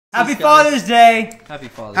Happy Father's Day! Happy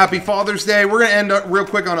Father's Happy Father's Day. We're going to end up real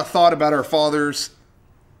quick on a thought about our fathers.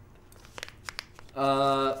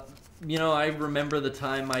 You know, I remember the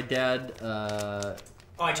time my dad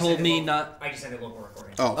told me not... I just ended local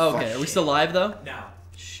recording. Oh, okay. Are we still live, though? No.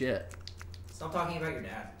 Shit. Stop talking about your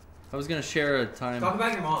dad. I was going to share a time... Talk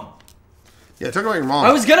about your mom. Yeah, talk about your mom.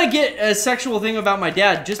 I was going to get a sexual thing about my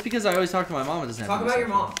dad just because I always talk to my mom. It doesn't have Talk to be about your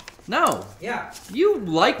sexual. mom. No. Yeah. You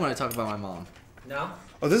like when I talk about my mom. No?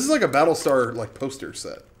 Oh, this is like a Battlestar like poster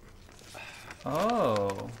set.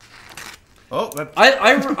 Oh. Oh, that,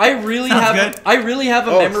 I really have good. I really have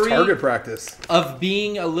a It's memory target practice. of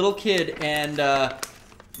being a little kid and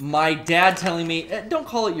my dad telling me, "Don't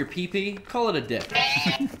call it your pee-pee, call it a dick."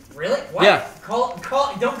 Really? What? Yeah. Don't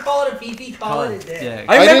call it a pee-pee, call it a dick. yeah.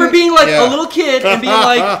 I remember didn't- being like yeah. a little kid and being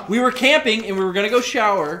like, we were camping and we were gonna go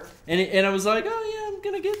shower, and I was like, oh yeah, I'm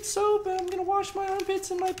gonna get soap and I'm gonna wash my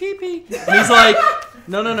armpits and my pee-pee. And he's like,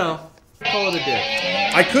 no, call it a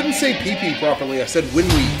dick. I couldn't say pee-pee properly. I said when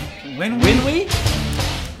we. When When we?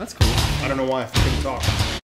 That's cool. I don't know why. I couldn't talk.